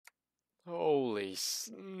me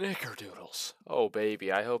snickerdoodles. Oh,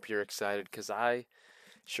 baby, I hope you're excited because I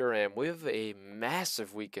sure am. We have a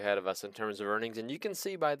massive week ahead of us in terms of earnings, and you can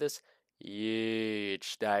see by this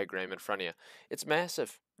huge diagram in front of you. It's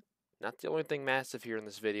massive. Not the only thing massive here in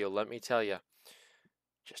this video, let me tell you.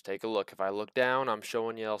 Just take a look. If I look down, I'm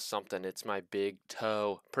showing you something. It's my big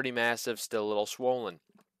toe. Pretty massive, still a little swollen.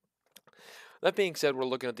 That being said, we're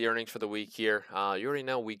looking at the earnings for the week here. You already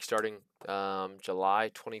know week starting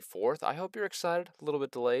July 24th. I hope you're excited. A little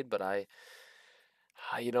bit delayed, but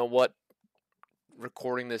you know what?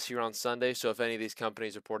 Recording this here on Sunday, so if any of these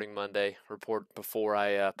companies reporting Monday, report before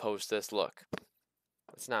I post this. Look,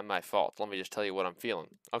 it's not my fault. Let me just tell you what I'm feeling.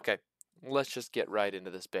 Okay, let's just get right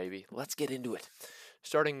into this, baby. Let's get into it.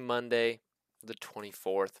 Starting Monday, the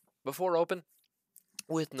 24th, before open,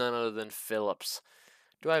 with none other than Philips.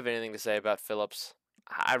 Do I have anything to say about Philips?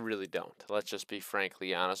 I really don't. Let's just be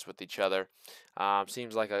frankly honest with each other.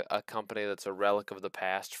 Seems like a company that's a relic of the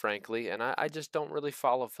past, frankly, and I just don't really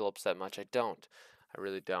follow Philips that much. I don't. I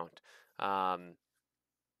really don't. But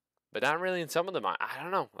not really in some of them. I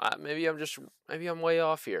don't know. Maybe I'm way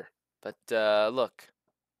off here. But look,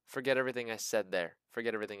 forget everything I said there.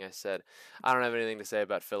 Forget everything I said. I don't have anything to say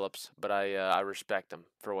about Philips, but I respect them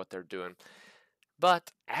for what they're doing.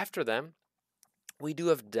 But after them, we do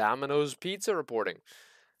have Domino's Pizza reporting.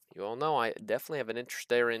 You all know I definitely have an interest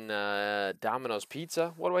there in Domino's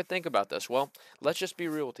Pizza. What do I think about this? Well, let's just be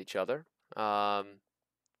real with each other. Well,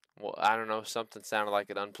 I don't know. Something sounded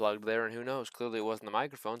like it unplugged there, and who knows? Clearly, it wasn't the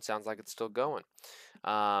microphone. Sounds like it's still going.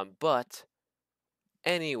 But,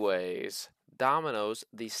 anyways, Domino's,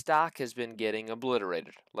 the stock has been getting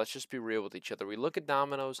obliterated. Let's just be real with each other. We look at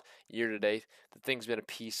Domino's year to date, the thing's been a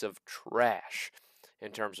piece of trash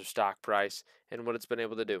in terms of stock price and what it's been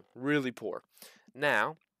able to do. Really poor.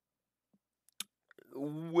 Now,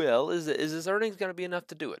 well, is this earnings going to be enough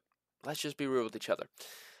to do it? Let's just be real with each other.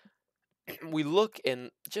 We look in,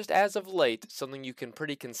 just as of late, something you can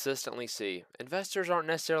pretty consistently see. Investors aren't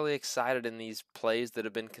necessarily excited in these plays that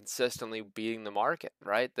have been consistently beating the market,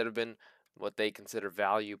 right? That have been what they consider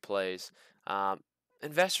value plays.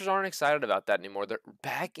 Investors aren't excited about that anymore. They're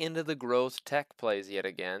back into the growth tech plays yet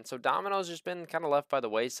again. So Domino's just been kind of left by the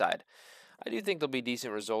wayside. I do think there'll be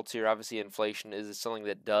decent results here. Obviously, inflation is something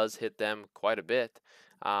that does hit them quite a bit.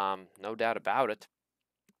 No doubt about it.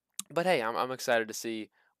 But hey, I'm excited to see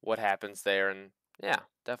what happens there, and yeah,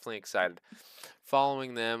 definitely excited.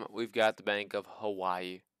 Following them, we've got the Bank of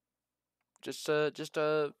Hawaii. Just to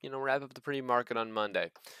wrap up the pre-market on Monday.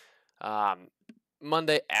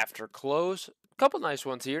 Monday after close, a couple nice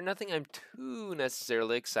ones here. Nothing I'm too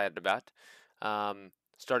necessarily excited about.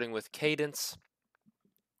 Starting with Cadence,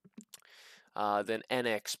 then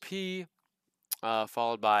NXP,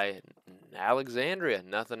 followed by Alexandria.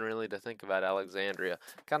 Nothing really to think about Alexandria.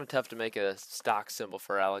 Kind of tough to make a stock symbol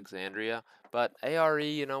for Alexandria, but ARE,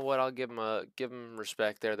 you know what? I'll give them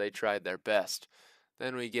respect there. They tried their best.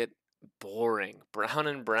 Then we get boring Brown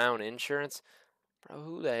and Brown Insurance. Bro,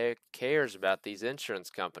 who the heck cares about these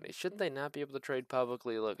insurance companies? Shouldn't they not be able to trade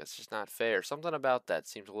publicly? Look, it's just not fair. Something about that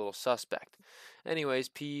seems a little suspect. Anyways,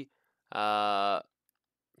 PCA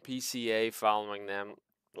following them.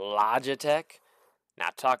 Logitech. Now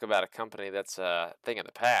talk about a company that's a thing of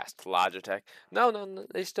the past. Logitech. No,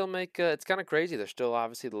 they still make. It's kind of crazy. They're still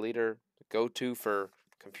obviously the leader, go-to for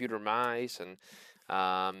computer mice and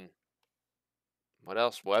what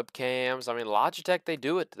else? Webcams. I mean, Logitech. They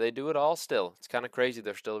do it. They do it all still. It's kind of crazy.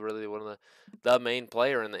 They're still really one of the main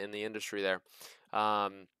player in the industry there.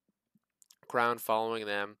 Crown following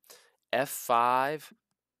them. F5.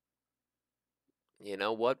 You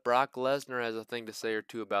know what? Brock Lesnar has a thing to say or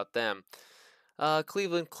two about them.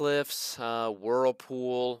 Cleveland Cliffs,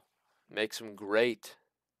 Whirlpool, make some great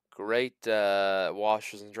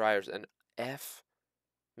washers and dryers. And F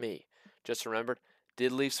me, just remembered,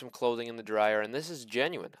 did leave some clothing in the dryer, and this is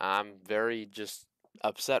genuine. I'm very just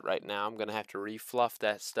upset right now. I'm going to have to refluff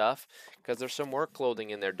that stuff because there's some work clothing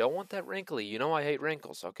in there. Don't want that wrinkly. You know I hate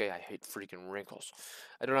wrinkles. Okay, I hate freaking wrinkles.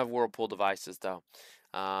 I don't have Whirlpool devices, though.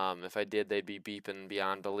 If I did, they'd be beeping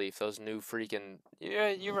beyond belief. Those new freaking, yeah,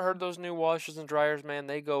 you ever heard those new washers and dryers, man?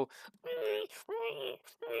 They go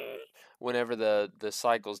whenever the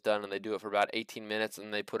cycle's done, and they do it for about 18 minutes,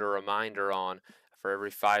 and they put a reminder on for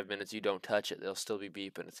every 5 minutes you don't touch it. They'll still be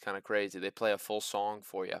beeping. It's kind of crazy. They play a full song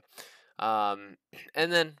for you. And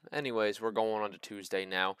then, anyways, we're going on to Tuesday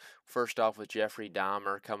now. First off with Jeffrey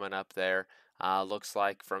Dahmer coming up there. Looks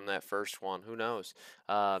like from that first one. Who knows?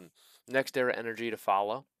 Next Era Energy to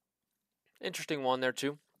follow. Interesting one there,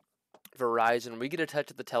 too. Verizon, we get a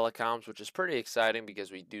touch of the telecoms, which is pretty exciting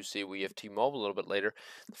because we have T-Mobile a little bit later,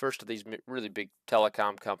 the first of these really big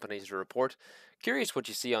telecom companies to report. Curious what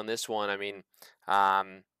you see on this one. I mean,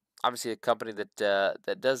 um, obviously a company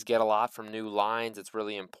that does get a lot from new lines. It's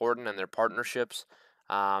really important and their partnerships.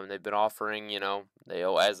 They've been offering,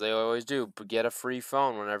 as they always do, get a free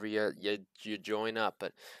phone whenever you join up.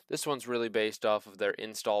 But this one's really based off of their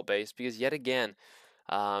install base because yet again,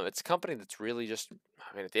 it's a company that's really just,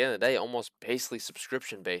 I mean, at the end of the day, almost basically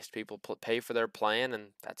subscription based. People pay for their plan, and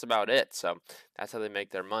that's about it. So that's how they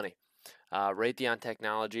make their money. Raytheon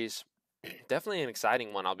Technologies, definitely an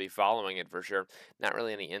exciting one. I'll be following it for sure. Not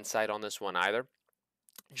really any insight on this one either.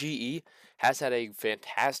 GE has had a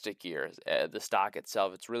fantastic year. The stock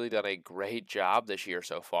itself, it's really done a great job this year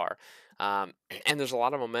so far. And there's a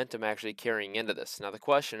lot of momentum actually carrying into this. Now, the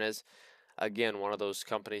question is, again, one of those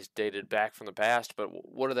companies dated back from the past, but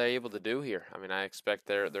what are they able to do here? I mean, I expect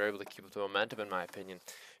they're able to keep up the momentum, in my opinion.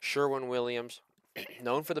 Sherwin-Williams,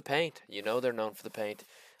 known for the paint. They're known for the paint.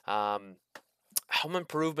 Um, Home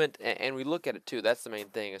improvement, and we look at it too. That's the main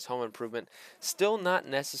thing. Is home improvement still not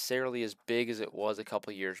necessarily as big as it was a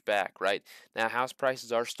couple years back, right? Now, house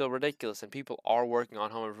prices are still ridiculous, and people are working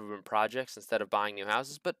on home improvement projects instead of buying new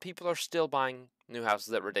houses. But people are still buying new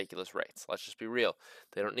houses at ridiculous rates. Let's just be real.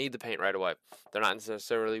 They don't need the paint right away. They're not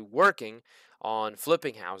necessarily working on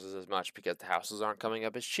flipping houses as much because the houses aren't coming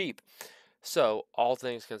up as cheap. So, all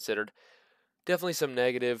things considered, definitely some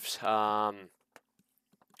negatives.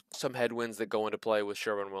 Some headwinds that go into play with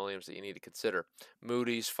Sherwin-Williams that you need to consider.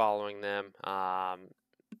 Moody's following them.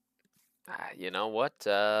 You know what?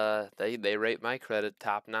 They rate my credit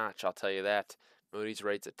top notch. I'll tell you that. Moody's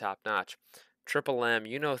rates it top notch. Triple M,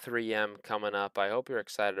 3M coming up. I hope you're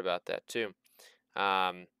excited about that too.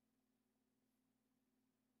 Um,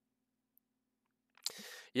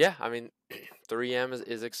 yeah, I mean, 3M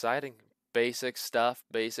is exciting. Basic stuff,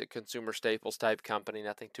 basic consumer staples type company.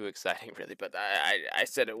 Nothing too exciting really, but I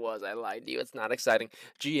said it was. I lied to you. It's not exciting.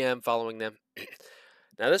 GM following them.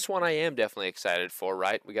 Now, this one I am definitely excited for,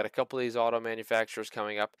 right? We got a couple of these auto manufacturers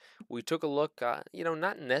coming up. We took a look,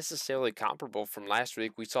 not necessarily comparable from last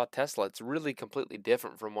week. We saw Tesla. It's really completely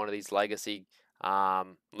different from one of these legacy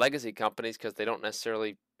companies because they don't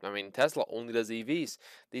necessarily, I mean, Tesla only does EVs.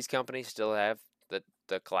 These companies still have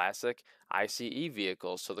the classic ICE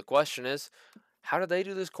vehicles. So the question is, how did they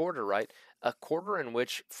do this quarter, right? A quarter in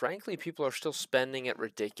which, frankly, people are still spending at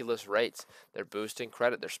ridiculous rates. They're boosting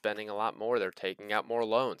credit. They're spending a lot more. They're taking out more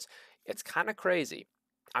loans. It's kind of crazy.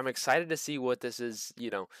 I'm excited to see what this is,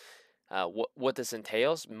 what this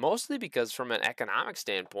entails, mostly because from an economic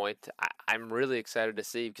standpoint, I'm really excited to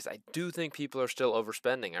see because I do think people are still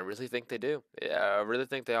overspending. I really think they do. Yeah, I really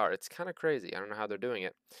think they are. It's kind of crazy. I don't know how they're doing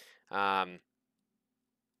it. Um,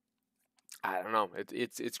 I don't know.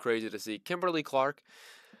 It's crazy to see. Kimberly Clark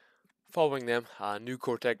following them.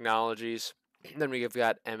 Nucor Technologies. Then we've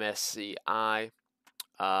got MSCI.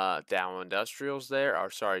 Dow Industrials there. Or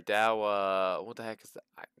sorry, Dow. What the heck is that?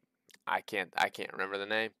 I can't remember the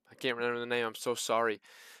name. I can't remember the name. I'm so sorry.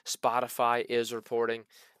 Spotify is reporting.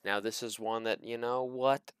 Now this is one that you know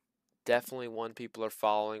what. Definitely one people are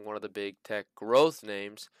following. One of the big tech growth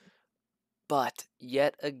names. But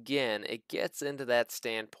yet again, it gets into that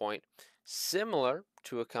standpoint similar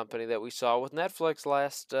to a company that we saw with Netflix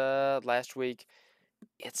last week.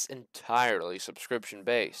 It's entirely subscription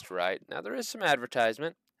based, right? Now there is some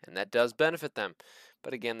advertisement, and that does benefit them,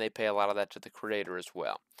 but again, they pay a lot of that to the creator as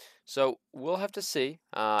well. So we'll have to see.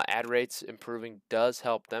 Ad rates improving does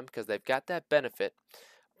help them because they've got that benefit,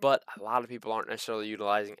 but a lot of people aren't necessarily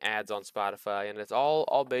utilizing ads on Spotify, and it's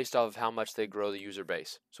all based off of how much they grow the user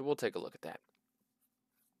base. So we'll take a look at that.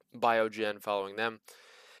 Biogen following them,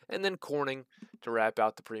 and then Corning to wrap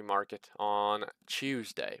out the pre-market on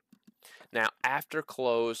Tuesday. Now, after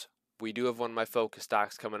close, we do have one of my focus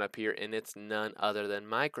stocks coming up here, and it's none other than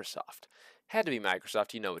Microsoft. Had to be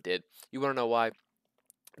Microsoft, you know it did. You want to know why?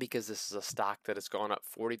 Because this is a stock that has gone up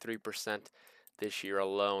 43% this year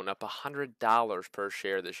alone, up $100 per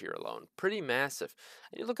share this year alone. Pretty massive.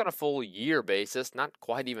 And you look on a full year basis, not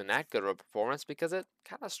quite even that good of a performance because it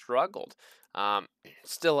kind of struggled.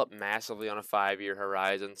 Still up massively on a 5-year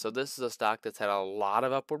horizon. So this is a stock that's had a lot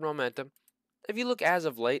of upward momentum. If you look as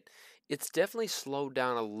of late, it's definitely slowed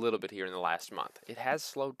down a little bit here in the last month. It has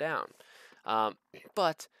slowed down, um,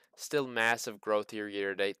 but still massive growth here year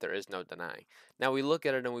to date. There is no denying. Now we look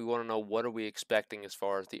at it and we want to know what are we expecting as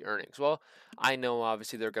far as the earnings. Well, I know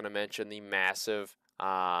obviously they're going to mention the massive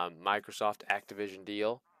Microsoft Activision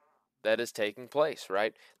deal that is taking place,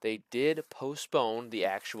 right? They did postpone the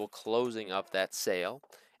actual closing of that sale,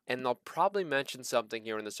 and they'll probably mention something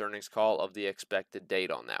here in this earnings call of the expected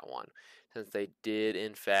date on that one, since they did,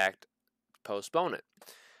 in fact, postpone it.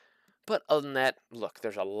 But other than that, look,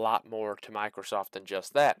 there's a lot more to Microsoft than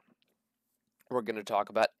just that. We're going to talk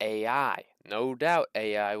about AI. No doubt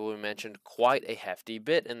AI will be mentioned quite a hefty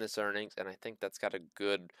bit in this earnings, and I think that's got a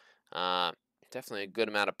good, definitely a good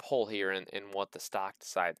amount of pull here in what the stock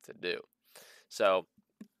decides to do. So,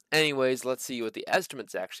 anyways, let's see what the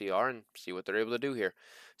estimates actually are and see what they're able to do here.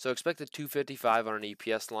 So, expected 255 on an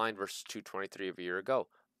EPS line versus 223 of a year ago.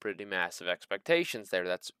 Pretty massive expectations there.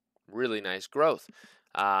 That's really nice growth.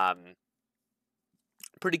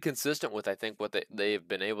 Pretty consistent with, I think, what they've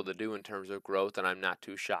been able to do in terms of growth, and I'm not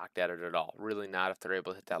too shocked at it at all. Really not if they're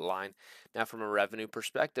able to hit that line. Now, from a revenue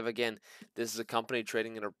perspective, again, this is a company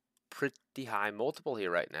trading at a pretty high multiple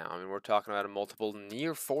here right now. I mean, we're talking about a multiple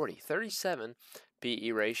near 40, 37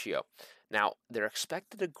 PE ratio. Now, they're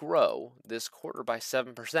expected to grow this quarter by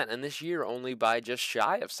 7%, and this year only by just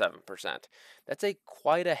shy of 7%. That's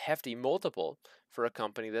quite a hefty multiple for a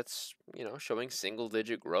company that's, showing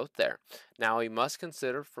single-digit growth there. Now, we must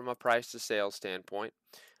consider from a price-to-sales standpoint,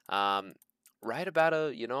 right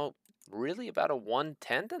about really about a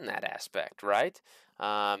 1/10 in that aspect, right?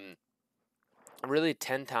 Really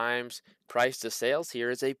 10 times price to sales here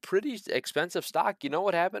is a pretty expensive stock. You know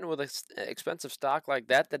what happened with an expensive stock like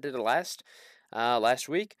that did it last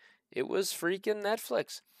week? It was freaking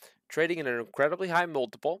Netflix, trading at an incredibly high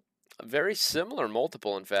multiple, a very similar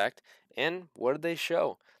multiple, in fact. And what did they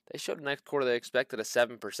show? They showed next quarter they expected a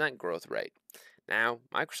 7% growth rate. Now,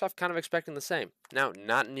 Microsoft kind of expecting the same. Now,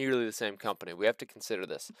 not nearly the same company. We have to consider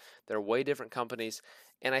this. They're way different companies,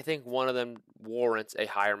 and I think one of them warrants a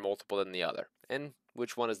higher multiple than the other. And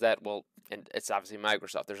which one is that? Well, and it's obviously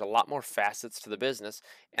Microsoft. There's a lot more facets to the business,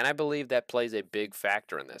 and I believe that plays a big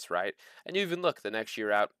factor in this, right? And you even look the next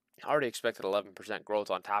year out, I already expected 11%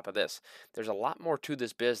 growth on top of this. There's a lot more to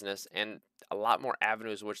this business and a lot more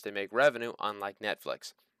avenues in which they make revenue, unlike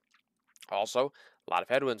Netflix. Also, a lot of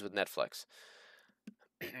headwinds with Netflix.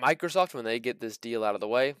 Microsoft, when they get this deal out of the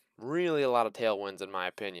way, really a lot of tailwinds in my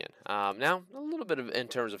opinion. Now, a little bit of in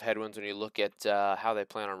terms of headwinds when you look at how they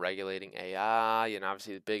plan on regulating AI, and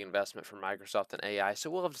obviously the big investment from Microsoft in AI.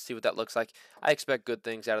 So we'll have to see what that looks like. I expect good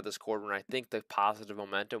things out of this quarter, and I think the positive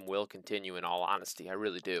momentum will continue. In all honesty, I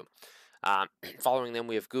really do. Following them,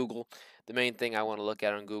 we have Google. The main thing I want to look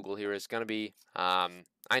at on Google here is going to be,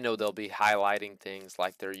 I know they'll be highlighting things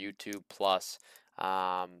like their YouTube Plus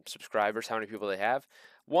subscribers, how many people they have.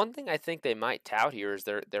 One thing I think they might tout here is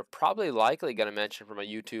they're probably likely going to mention from a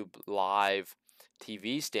YouTube Live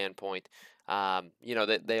TV standpoint,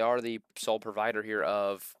 that they are the sole provider here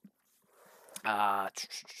of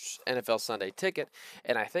NFL Sunday Ticket,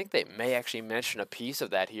 and I think they may actually mention a piece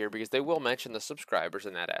of that here because they will mention the subscribers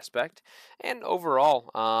in that aspect. And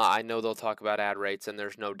overall, I know they'll talk about ad rates, and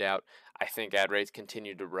there's no doubt I think ad rates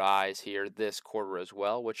continue to rise here this quarter as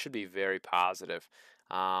well, which should be very positive.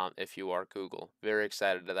 If you are Google, very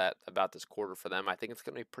excited about this quarter for them. I think it's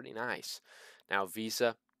going to be pretty nice. Now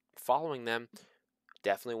Visa, following them,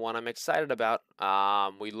 definitely one I'm excited about.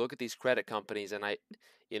 We look at these credit companies, and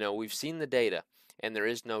we've seen the data, and there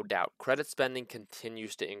is no doubt credit spending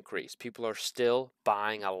continues to increase. People are still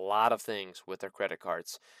buying a lot of things with their credit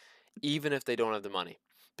cards, even if they don't have the money,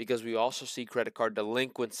 because we also see credit card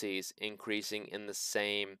delinquencies increasing in the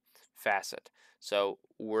same facet. So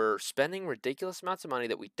we're spending ridiculous amounts of money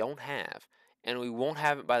that we don't have, and we won't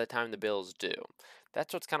have it by the time the bills due.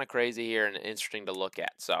 That's what's kind of crazy here and interesting to look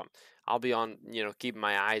at. So I'll be on, keeping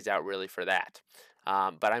my eyes out really for that.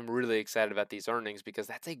 But I'm really excited about these earnings because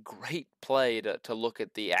that's a great play to look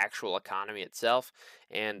at the actual economy itself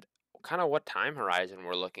and kind of what time horizon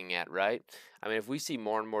we're looking at, right? I mean, if we see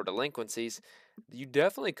more and more delinquencies, you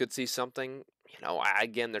definitely could see something,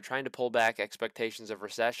 again, they're trying to pull back expectations of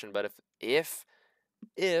recession, but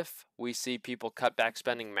if we see people cut back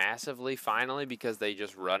spending massively finally because they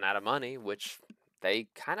just run out of money, which they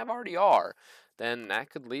kind of already are, then that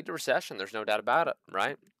could lead to recession. There's no doubt about it,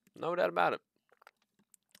 right? No doubt about it.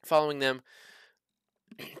 Following them,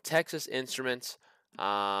 Texas Instruments.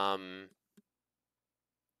 Yeah,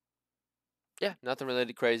 nothing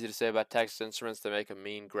really crazy to say about Texas Instruments. They make a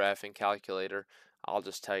mean graphing calculator. I'll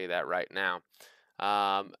just tell you that right now.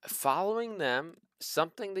 Following them,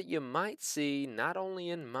 something that you might see not only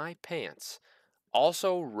in my pants,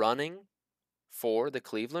 also running for the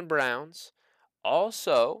Cleveland Browns,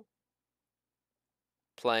 also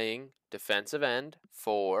playing defensive end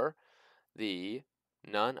for the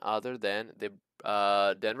none other than the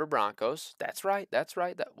Denver Broncos. That's right.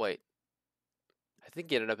 Wait, I think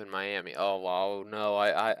he ended up in Miami. Oh, wow, no,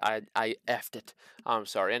 I effed it. I'm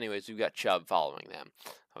sorry. Anyways, we've got Chubb following them.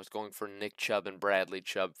 I was going for Nick Chubb and Bradley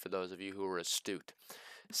Chubb for those of you who were astute.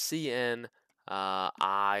 CNI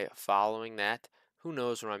following that. Who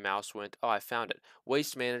knows where my mouse went? Oh, I found it.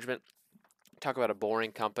 Waste Management. Talk about a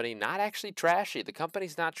boring company. Not actually trashy. The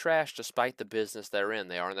company's not trash despite the business they're in.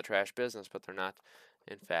 They are in the trash business, but they're not,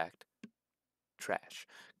 in fact, trash.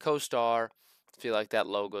 CoStar. Feel like that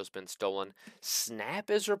logo's been stolen. Snap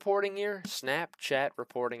is reporting here. Snapchat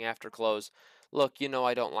reporting after close. Look, you know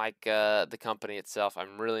I don't like the company itself.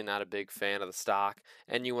 I'm really not a big fan of the stock,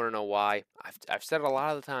 and you want to know why? I've said it a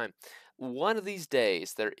lot of the time. One of these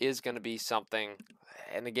days there is going to be something,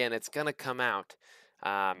 and again, it's going to come out.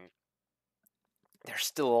 Um, there's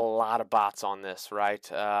still a lot of bots on this, right?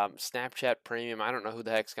 Snapchat Premium, I don't know who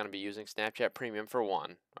the heck's going to be using Snapchat Premium for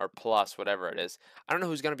one, or Plus, whatever it is. I don't know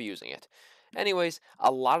who's going to be using it. Anyways,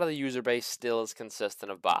 a lot of the user base still is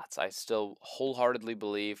consistent of bots. I still wholeheartedly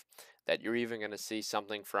believe that you're even going to see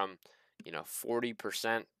something from,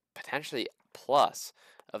 40%, potentially plus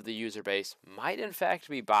of the user base might in fact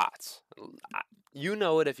be bots. You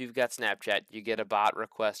know it if you've got Snapchat, you get a bot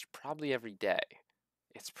request probably every day.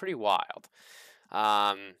 It's pretty wild.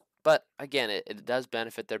 But again, it does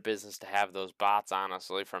benefit their business to have those bots,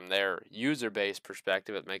 honestly, from their user base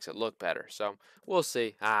perspective. It makes it look better. So we'll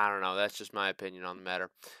see. I don't know. That's just my opinion on the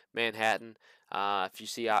matter. Manhattan, if you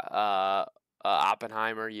see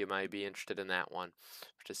Oppenheimer, you might be interested in that one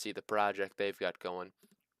to see the project they've got going.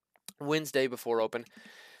 Wednesday before open,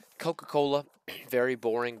 Coca-Cola, very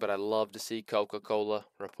boring, but I love to see Coca-Cola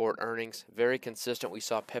report earnings. Very consistent. We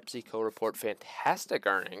saw PepsiCo report fantastic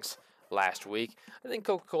earnings last week. I think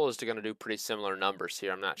Coca-Cola is going to do pretty similar numbers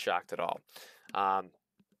here. I'm not shocked at all.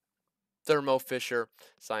 Thermo Fisher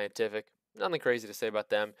Scientific, nothing crazy to say about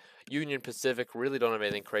them. Union Pacific, really don't have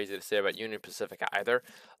anything crazy to say about Union Pacific either.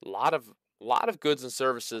 A lot of goods and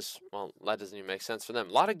services. Well, that doesn't even make sense for them.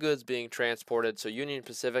 A lot of goods being transported. So Union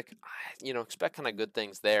Pacific, expect kind of good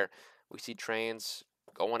things there. We see trains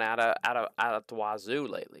going out of the wazoo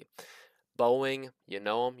lately. Boeing, you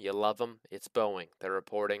know them, you love them. It's Boeing. They're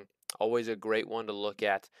reporting. Always a great one to look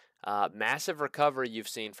at. Massive recovery you've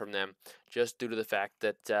seen from them just due to the fact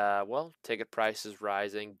that, ticket prices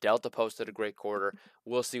rising. Delta posted a great quarter.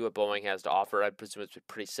 We'll see what Boeing has to offer. I presume it's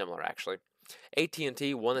pretty similar, actually.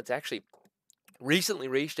 AT&T, one that's actually recently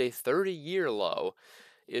reached a 30-year low,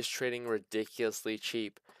 is trading ridiculously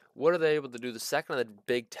cheap. What are they able to do? The second of the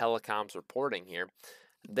big telecoms reporting here,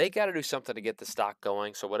 they got to do something to get the stock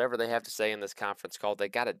going. So whatever they have to say in this conference call, they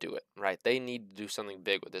got to do it, right? They need to do something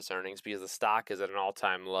big with this earnings because the stock is at an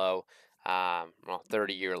all-time low,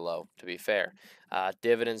 30-year low, to be fair.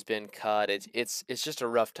 Dividends been cut. It's just a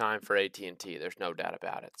rough time for AT&T. There's no doubt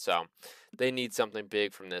about it. So they need something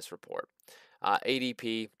big from this report.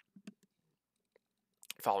 ADP,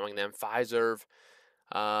 following them, Pfizer,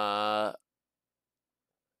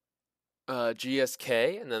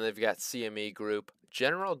 GSK, and then they've got CME Group.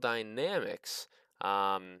 General Dynamics,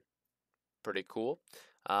 pretty cool.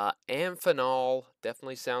 Amphenol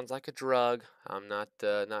definitely sounds like a drug. I'm not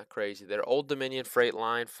crazy there. Old Dominion Freight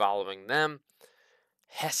Line following them.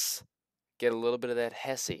 Hess, get a little bit of that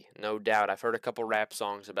Hesse, no doubt. I've heard a couple rap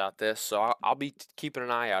songs about this, so I'll be keeping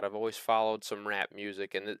an eye out. I've always followed some rap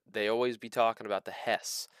music, and they always be talking about the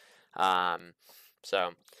Hess.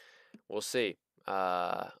 So we'll see.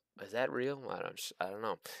 Is that real? I don't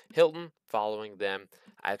know. Hilton, following them.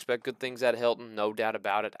 I expect good things out of Hilton, no doubt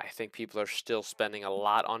about it. I think people are still spending a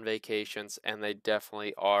lot on vacations, and they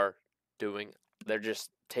definitely are they're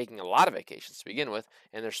just taking a lot of vacations to begin with,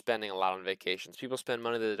 and they're spending a lot on vacations. People spend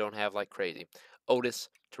money that they don't have like crazy. Otis,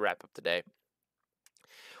 to wrap up the day.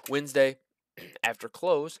 Wednesday, after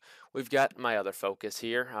close, we've got my other focus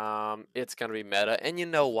here. It's going to be Meta, and you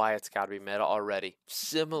know why it's got to be Meta already.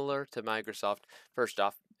 Similar to Microsoft. First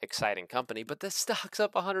off, exciting company, but the stock's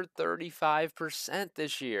up 135%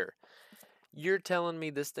 this year. You're telling me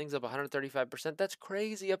this thing's up 135%? That's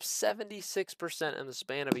crazy. Up 76% in the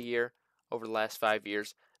span of a year over the last 5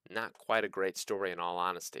 years. Not quite a great story in all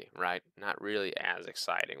honesty, right? Not really as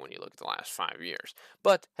exciting when you look at the last 5 years.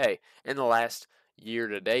 But hey, in the last year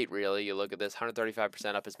to date, really, you look at this,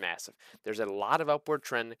 135% up is massive. There's a lot of upward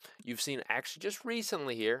trend. You've seen actually just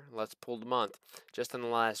recently here, let's pull the month, just in the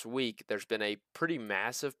last week, there's been a pretty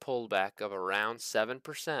massive pullback of around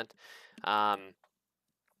 7%. And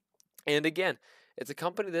again, it's a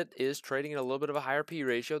company that is trading at a little bit of a higher P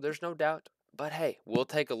ratio, there's no doubt. But hey, we'll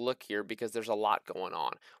take a look here because there's a lot going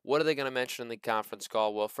on. What are they going to mention in the conference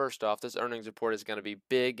call? Well, first off, this earnings report is going to be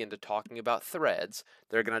big into talking about Threads.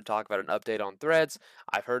 They're going to talk about an update on Threads.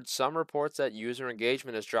 I've heard some reports that user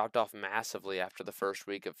engagement has dropped off massively after the first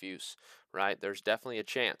week of use, right? There's definitely a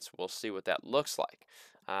chance. We'll see what that looks like.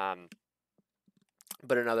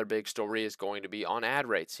 But another big story is going to be on ad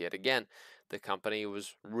rates yet again. The company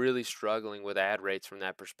was really struggling with ad rates from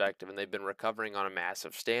that perspective, and they've been recovering on a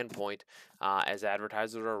massive standpoint as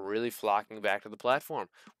advertisers are really flocking back to the platform.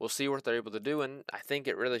 We'll see what they're able to do, and I think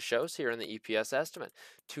it really shows here in the EPS estimate.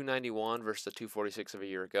 291 versus the 246 of a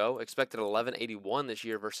year ago. Expected 1181 this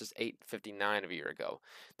year versus 859 of a year ago.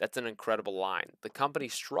 That's an incredible line. The company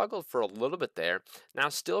struggled for a little bit there. Now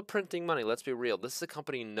still printing money. Let's be real. This is a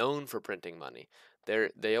company known for printing money.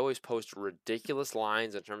 They always post ridiculous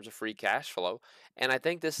lines in terms of free cash flow, and I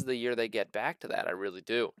think this is the year they get back to that. I really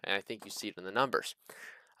do, and I think you see it in the numbers.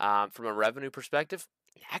 From a revenue perspective,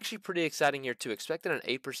 actually pretty exciting here too. Expected an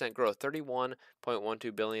 8% growth,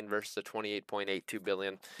 31.12 billion versus the 28.82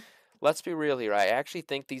 billion. Let's be real here. I actually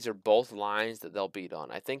think these are both lines that they'll beat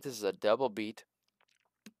on. I think this is a double beat,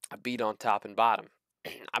 a beat on top and bottom.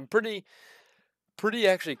 I'm pretty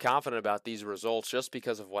actually confident about these results just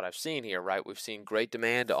because of what I've seen here, right? We've seen great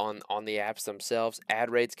demand on the apps themselves.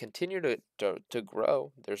 Ad rates continue to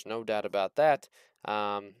grow. There's no doubt about that.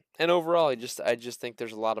 And overall, I just think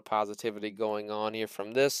there's a lot of positivity going on here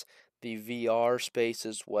from this. The VR space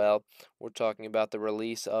as well. We're talking about the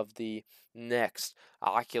release of the next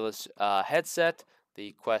Oculus headset,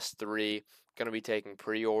 the Quest 3. Going to be taking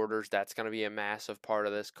pre-orders. That's going to be a massive part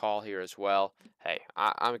of this call here as well. Hey,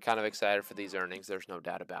 I'm kind of excited for these earnings. There's no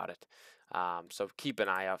doubt about it. So keep an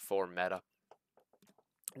eye out for Meta.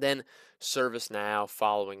 Then ServiceNow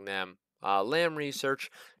following them. Lamb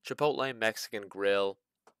Research, Chipotle Mexican Grill.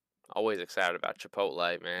 Always excited about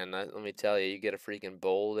Chipotle, man. Let me tell you, you get a freaking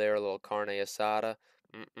bowl there, a little carne asada.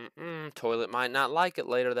 Toilet might not like it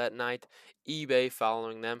later that night. eBay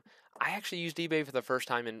following them. I actually used eBay for the first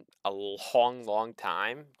time in a long, long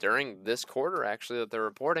time during this quarter, actually, that they're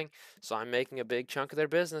reporting. So I'm making a big chunk of their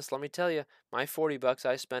business. Let me tell you, my 40 bucks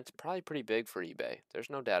I spent probably pretty big for eBay. There's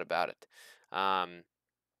no doubt about it. Um,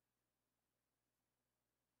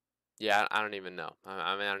 Yeah, I don't even know.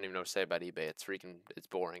 I mean, I don't even know what to say about eBay. It's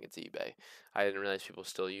boring. It's eBay. I didn't realize people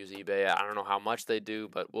still use eBay. I don't know how much they do,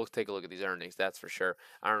 but we'll take a look at these earnings. That's for sure.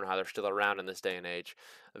 I don't know how they're still around in this day and age.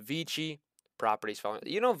 Vici, properties following.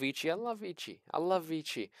 You know Vici. I love Vici. I love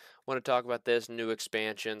Vici. Want to talk about this? New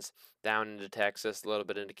expansions down into Texas, a little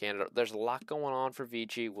bit into Canada. There's a lot going on for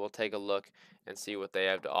Vici. We'll take a look and see what they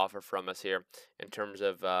have to offer from us here in terms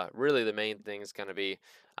of really the main thing is going to be.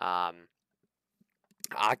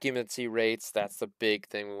 Occupancy rates, that's the big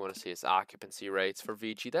thing we want to see is occupancy rates for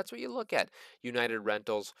Vici. That's what you look at. United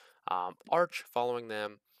Rentals, Arch following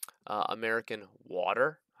them, American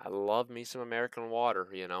Water. I love me some American Water,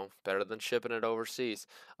 better than shipping it overseas.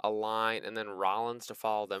 Align, and then Rollins to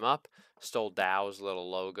follow them up. Stole Dow's little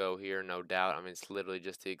logo here, no doubt. I mean, it's literally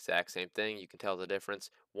just the exact same thing. You can tell the difference.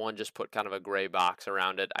 One just put kind of a gray box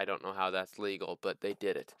around it. I don't know how that's legal, but they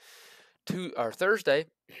did it. Thursday,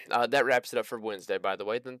 that wraps it up for Wednesday, by the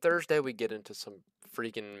way. Then Thursday, we get into some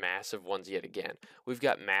freaking massive ones yet again. We've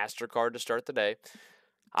got MasterCard to start the day.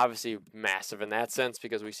 Obviously, massive in that sense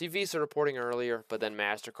because we see Visa reporting earlier, but then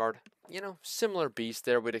MasterCard, similar beast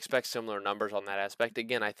there. We'd expect similar numbers on that aspect.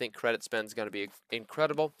 Again, I think credit spend is going to be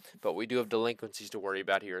incredible, but we do have delinquencies to worry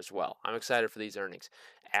about here as well. I'm excited for these earnings.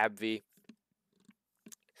 AbbVie.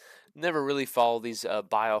 Never really follow these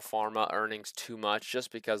biopharma earnings too much just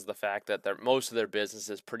because of the fact that most of their business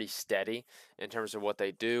is pretty steady in terms of what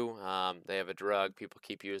they do. They have a drug. People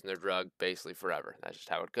keep using their drug basically forever. That's just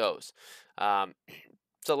how it goes. Um,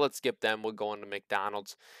 so let's skip them. We'll go into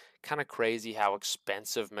McDonald's. Kind of crazy how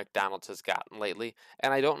expensive McDonald's has gotten lately.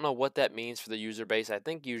 And I don't know what that means for the user base. I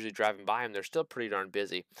think usually driving by them, they're still pretty darn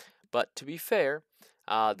busy. But to be fair,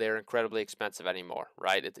 they're incredibly expensive anymore,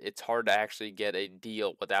 right? It's hard to actually get a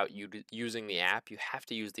deal without using the app. You have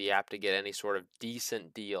to use the app to get any sort of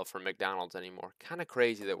decent deal from McDonald's anymore. Kind of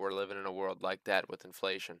crazy that we're living in a world like that with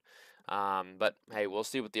inflation. But hey, we'll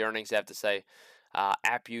see what the earnings have to say.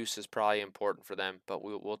 App use is probably important for them, but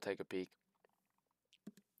we'll take a peek.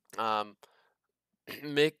 Um,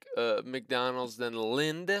 McDonald's, then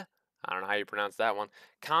Lind. I don't know how you pronounce that one.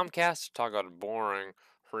 Comcast, talk about boring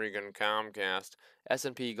freaking Comcast.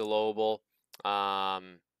 S&P Global. Yeah,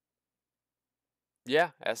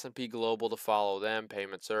 S&P Global to follow them.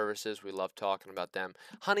 Payment services, we love talking about them.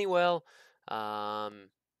 Honeywell, yeah,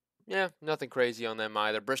 nothing crazy on them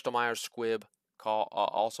either. Bristol Myers Squibb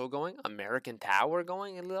also going. American Tower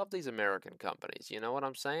going. I love these American companies. You know what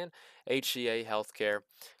I'm saying? HCA Healthcare,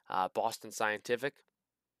 Boston Scientific,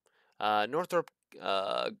 Northrop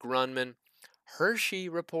Grumman, Hershey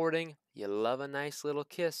reporting. You love a nice little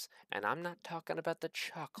kiss, and I'm not talking about the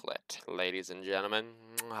chocolate, ladies and gentlemen.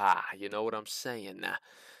 You know what I'm saying.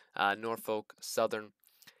 Norfolk Southern,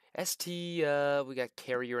 ST, we got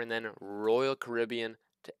Carrier and then Royal Caribbean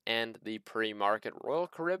to end the pre-market. Royal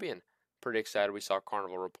Caribbean, pretty excited. We saw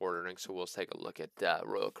Carnival report earnings, so we'll take a look at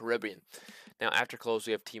Royal Caribbean. Now, after close,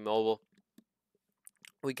 we have T-Mobile.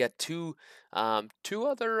 We got two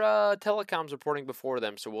other telecoms reporting before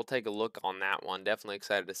them, so we'll take a look on that one. Definitely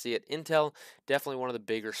excited to see it. Intel, definitely one of the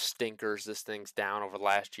bigger stinkers. This thing's down over the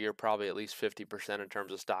last year, probably at least 50% in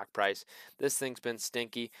terms of stock price. This thing's been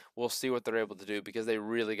stinky. We'll see what they're able to do because they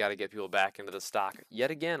really got to get people back into the stock.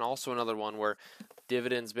 Yet again, also another one where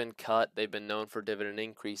dividends been cut. They've been known for dividend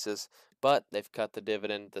increases, but they've cut the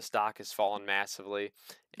dividend. The stock has fallen massively,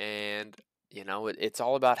 and it's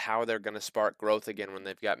all about how they're going to spark growth again when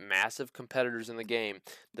they've got massive competitors in the game.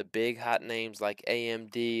 The big hot names like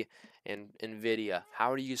AMD and Nvidia.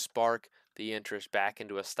 How do you spark the interest back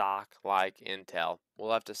into a stock like Intel?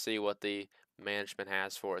 We'll have to see what the management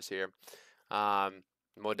has for us here.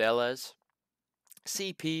 Modeles,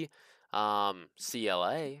 CP,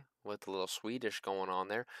 CLA with a little Swedish going on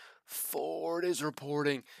there. Ford is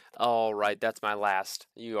reporting. All right, that's my last.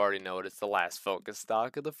 You already know it. It's the last focus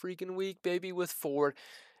stock of the freaking week, baby, with Ford.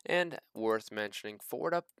 And worth mentioning,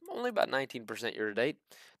 Ford up only about 19% year to date.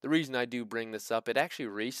 The reason I do bring this up, it actually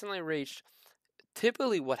recently reached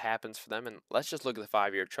typically what happens for them, and let's just look at the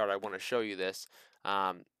 5-year chart. I want to show you this.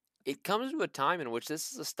 It comes to a time in which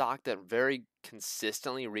this is a stock that very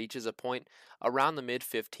consistently reaches a point around the mid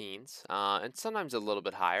 15s, and sometimes a little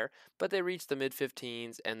bit higher, but they reach the mid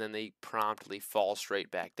 15s and then they promptly fall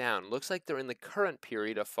straight back down. Looks like they're in the current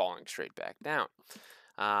period of falling straight back down.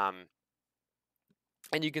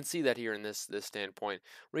 And you can see that here in this standpoint,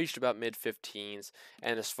 reached about mid 15s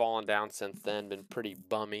and has fallen down since then, been pretty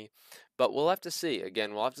bummy. But we'll have to see.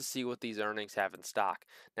 Again, we'll have to see what these earnings have in stock.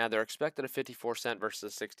 Now, they're expected at 54 cents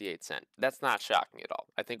versus 68 cents. That's not shocking at all.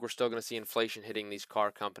 I think we're still going to see inflation hitting these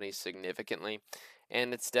car companies significantly,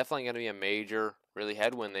 and it's definitely going to be a major, really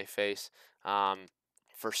headwind they face.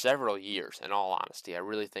 For several years, in all honesty. I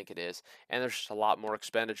really think it is. And there's just a lot more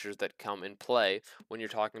expenditures that come in play when you're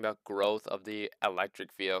talking about growth of the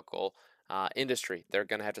electric vehicle industry. They're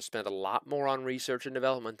going to have to spend a lot more on research and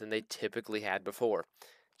development than they typically had before.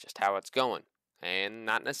 Just how it's going. And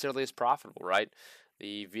not necessarily as profitable, right?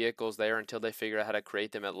 The vehicles there, until they figure out how to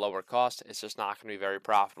create them at lower cost, it's just not going to be very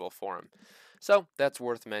profitable for them. So that's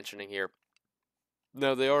worth mentioning here.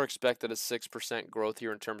 Now, they are expected a 6% growth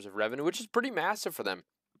here in terms of revenue, which is pretty massive for them,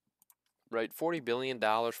 right? $40 billion,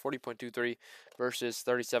 40.23 versus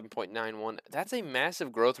 37.91. That's a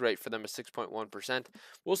massive growth rate for them at 6.1%.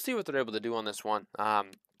 We'll see what they're able to do on this one.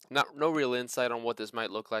 No real insight on what this might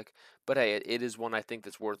look like, but hey, it is one I think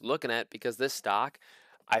that's worth looking at because this stock,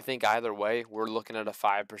 I think either way, we're looking at a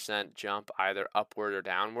 5% jump, either upward or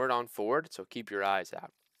downward on Ford, so keep your eyes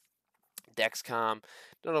out. Dexcom,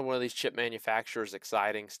 another one of these chip manufacturers,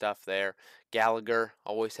 exciting stuff there. Gallagher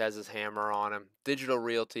always has his hammer on him. Digital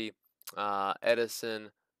Realty,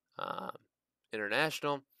 Edison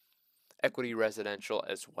International, Equity Residential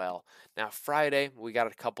as well. Now, Friday, we got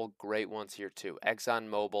a couple great ones here too.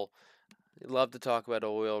 ExxonMobil, love to talk about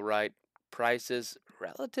oil, right? Prices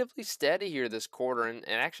relatively steady here this quarter, and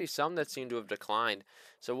actually some that seem to have declined.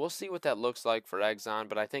 So we'll see what that looks like for Exxon,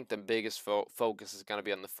 but I think the biggest focus is going to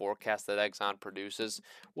be on the forecast that Exxon produces.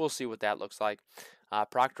 We'll see what that looks like.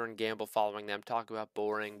 Procter & Gamble following them, talk about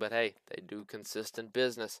boring, but hey, they do consistent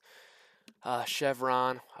business.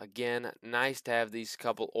 Chevron, again, nice to have these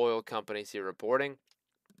couple oil companies here reporting.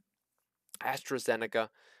 AstraZeneca,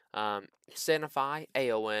 Sanofi,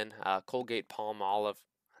 AON, Colgate Palmolive,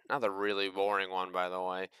 another really boring one, by the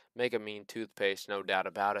way. Make a mean toothpaste, no doubt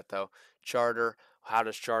about it, though. Charter, how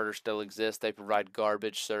does Charter still exist? They provide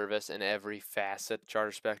garbage service in every facet.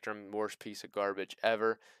 Charter Spectrum, worst piece of garbage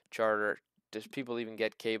ever. Charter, does people even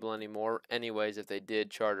get cable anymore? Anyways, if they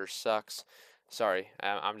did, Charter sucks. Sorry,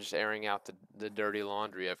 I'm just airing out the dirty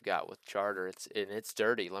laundry I've got with Charter. It's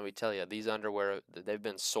dirty, let me tell you. These underwear, they've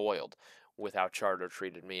been soiled with how Charter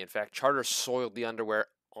treated me. In fact, Charter soiled the underwear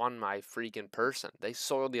on my freaking person. They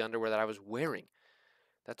soiled the underwear that I was wearing.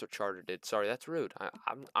 That's what Charter did. Sorry, that's rude.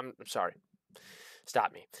 I'm sorry.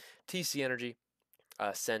 Stop me. TC Energy,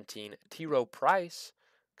 Centene, T. Rowe Price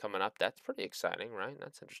coming up. That's pretty exciting, right?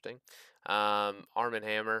 That's interesting. Arm &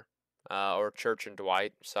 Hammer, or Church &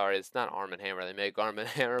 Dwight. Sorry, it's not Arm & Hammer. They make Arm &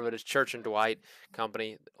 Hammer, but it's Church & Dwight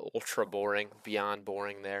company. Ultra boring, beyond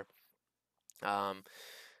boring there.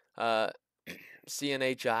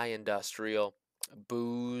 CNHI Industrial,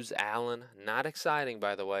 Booz Allen, not exciting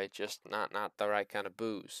by the way, just not the right kind of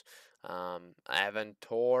booze.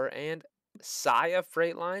 Avantor and Saia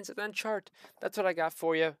Freight Lines, and then Chart. That's what I got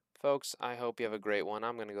for you, folks. I hope you have a great one.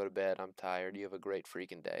 I'm gonna go to bed. I'm tired. You have a great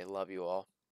freaking day. Love you all.